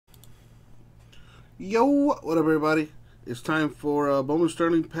Yo, what up, everybody? It's time for Bowman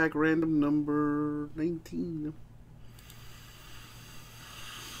Sterling pack random number 19.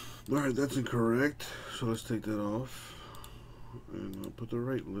 Alright, that's incorrect. So let's take that off. And I'll put the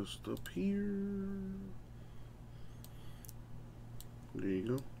right list up here. There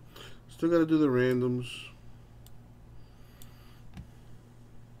you go. Still got to do the randoms.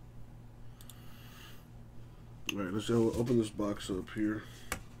 Alright, let's open this box up here.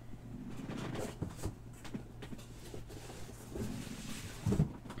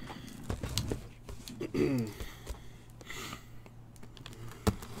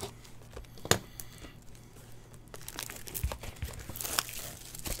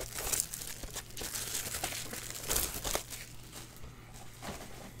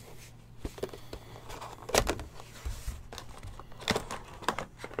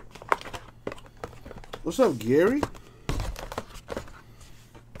 What's up, Gary?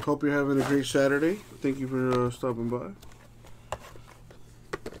 Hope you're having a great Saturday. Thank you for stopping by. Alright.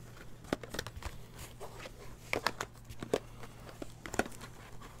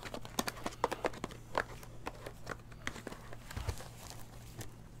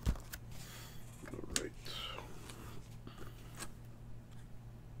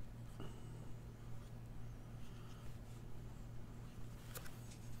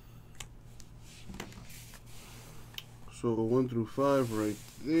 So 1 through 5 right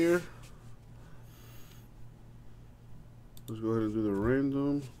there. Let's go ahead and do the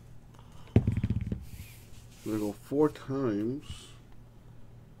random. We're gonna go 4 times.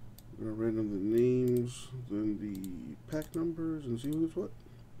 We're gonna random the names, then the pack numbers, and see who's what.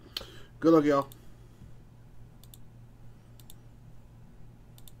 Good luck, y'all.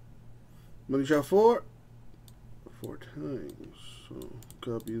 Money shot 4 times. So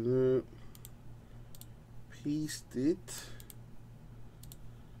copy that. Paste it,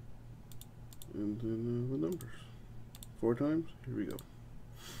 and then the numbers 4 times. Here we go.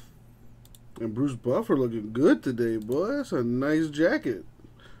 And Bruce Buffer looking good today, boy. That's a nice jacket.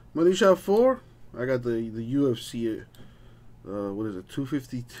 Money shot 4. I got the UFC. What is it?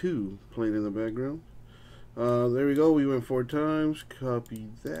 252 playing in the background. There we go. We went 4 times. Copy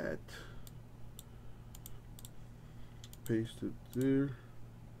that. Paste it there.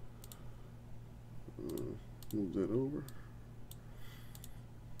 Move that over.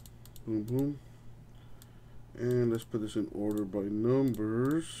 Boom, boom. And let's put this in order by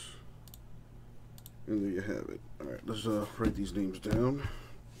numbers. And there you have it. Alright, let's write these names down.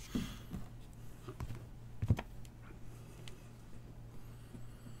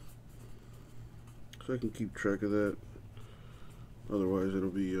 So I can keep track of that. Otherwise, it'll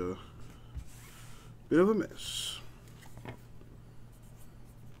be a bit of a mess.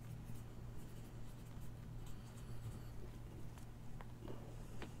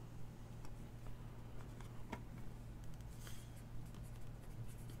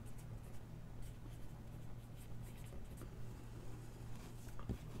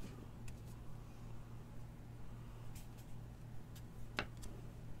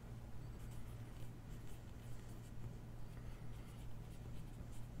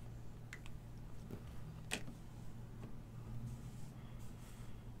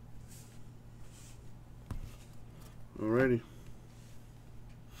 Alrighty.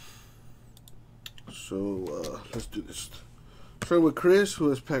 So let's do this. Start with Chris, who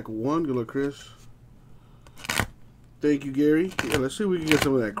has pack 1. Good luck, Chris. Thank you, Gary. Yeah, let's see if we can get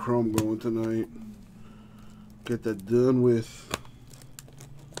some of that chrome going tonight. Get that done with.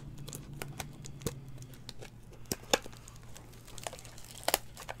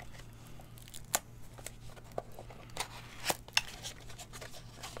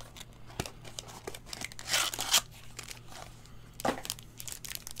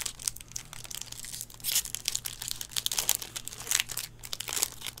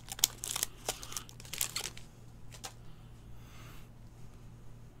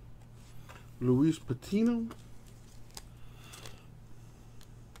 Luis Patino.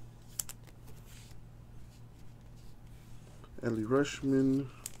 Adley Rushman.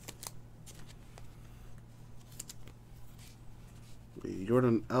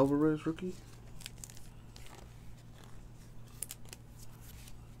 Jordan Alvarez rookie.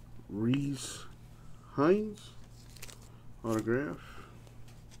 Reese Hines autograph.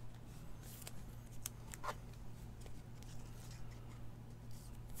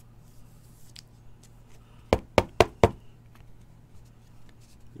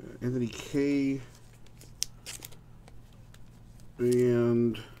 Anthony K.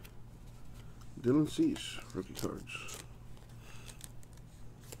 And Dylan Cease rookie cards.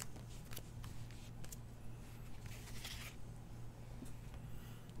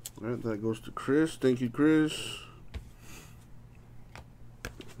 All right, that goes to Chris. Thank you, Chris.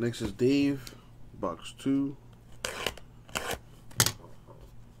 Next is Dave. Box 2.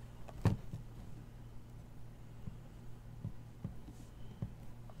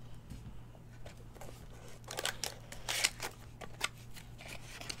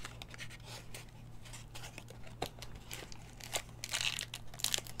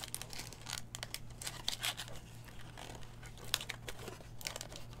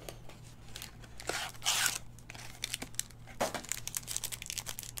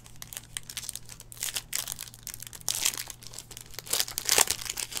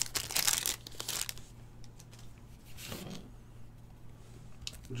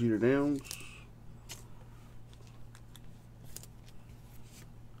 Jeter Downs.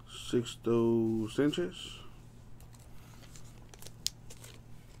 Sixto Sanchez.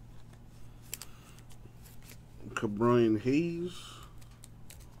 Brian Hayes.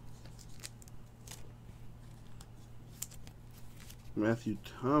 Matthew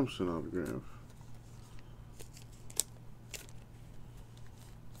Thompson autograph.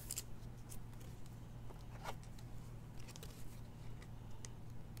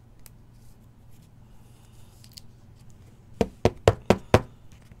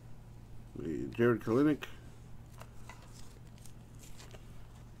 Jared Kalinick.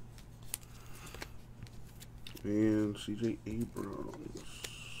 And CJ Abrams.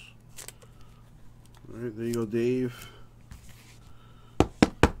 Alright, there you go, Dave.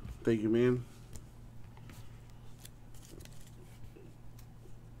 Thank you, man.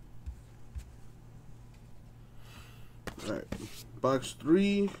 Alright, box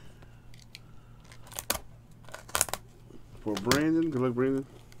 3 for Brandon. Good luck, Brandon.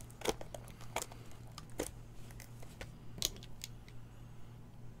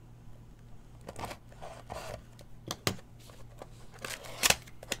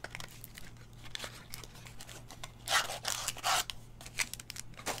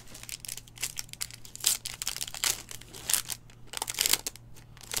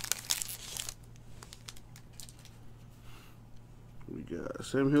 We got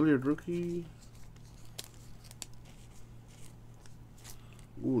Sam Hilliard, rookie.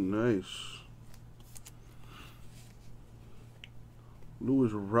 Ooh, nice.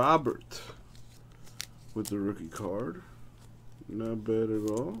 Lewis Robert with the rookie card. Not bad at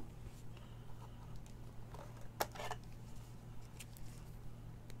all.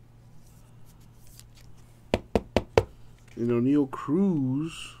 And O'Neal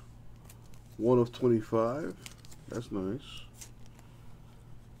Cruz, 1/25. That's nice.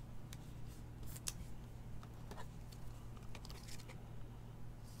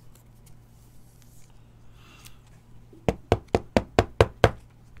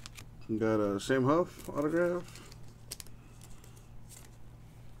 Got a Sam Huff autograph.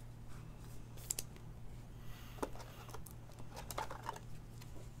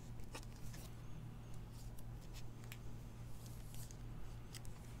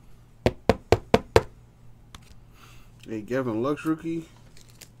 A Gavin Lux rookie.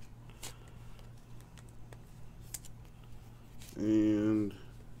 And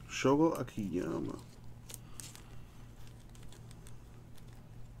Shogo Akiyama.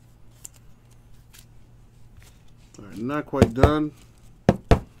 Alright, not quite done.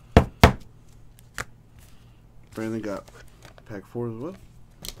 Brandon got pack 4 as well.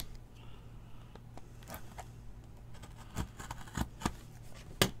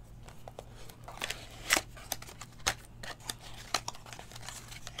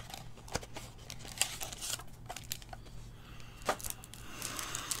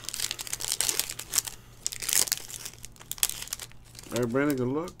 Alright, Brandon, good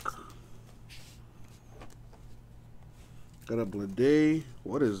luck. Got a Blade.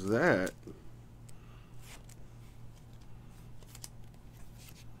 What is that?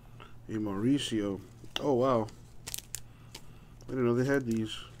 A Mauricio. Oh, wow. I didn't know they had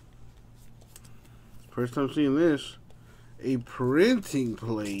these. First time seeing this. A printing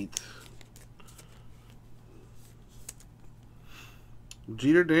plate.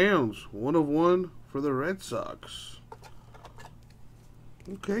 Jeter Downs. 1/1 for the Red Sox.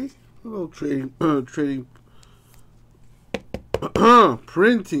 Okay. A little trading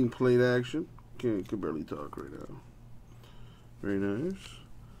printing plate action. Can barely talk right now. Very nice.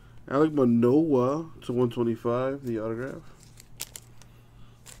 Alek Manoah to 125, the autograph.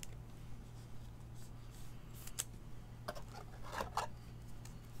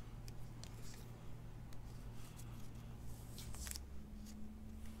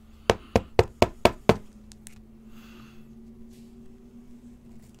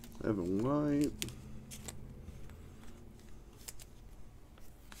 Evan White.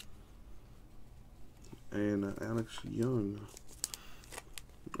 and Alex Young.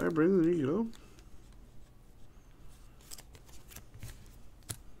 All right, Brandon, there you go.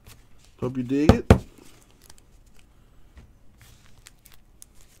 Hope you dig it.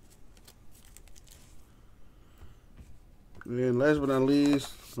 And last but not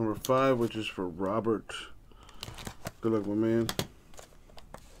least, number 5, which is for Robert. Good luck, my man.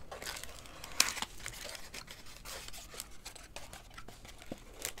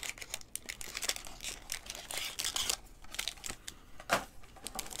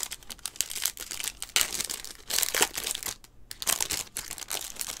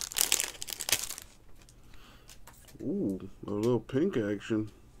 Ooh, a little pink action.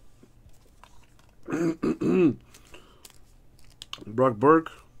 Brock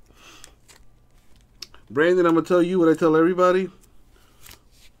Burke. Brandon, I'm gonna tell you what I tell everybody.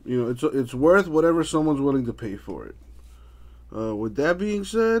 You know, it's worth whatever someone's willing to pay for it. With that being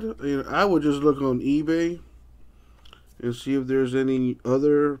said, you know, I would just look on eBay and see if there's any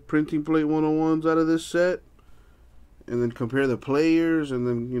other printing plate 101s out of this set, and then compare the players, and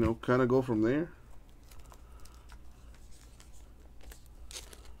then, you know, kind of go from there.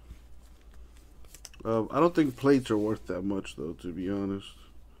 I don't think plates are worth that much, though, to be honest.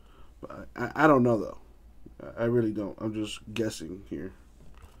 But I don't know, though. I really don't. I'm just guessing here.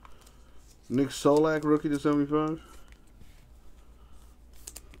 Nick Solak, rookie to 75.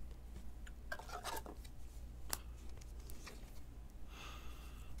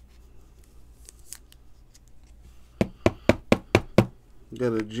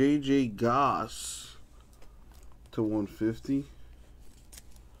 Got a J.J. Goss to 150.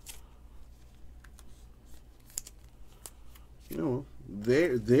 You know,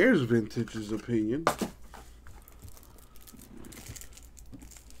 there's Vintage's opinion.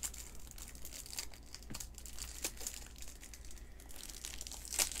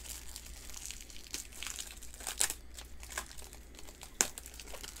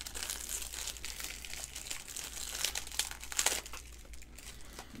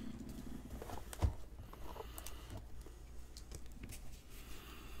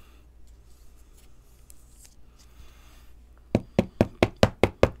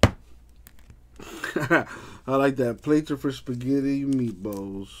 I like that. Plates are for spaghetti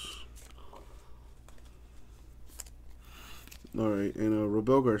meatballs. Alright, and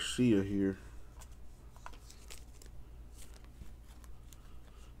Robel Garcia here.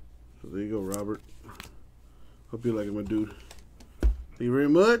 So there you go, Robert. Hope you like it, my dude. Thank you very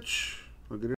much. I'll get it.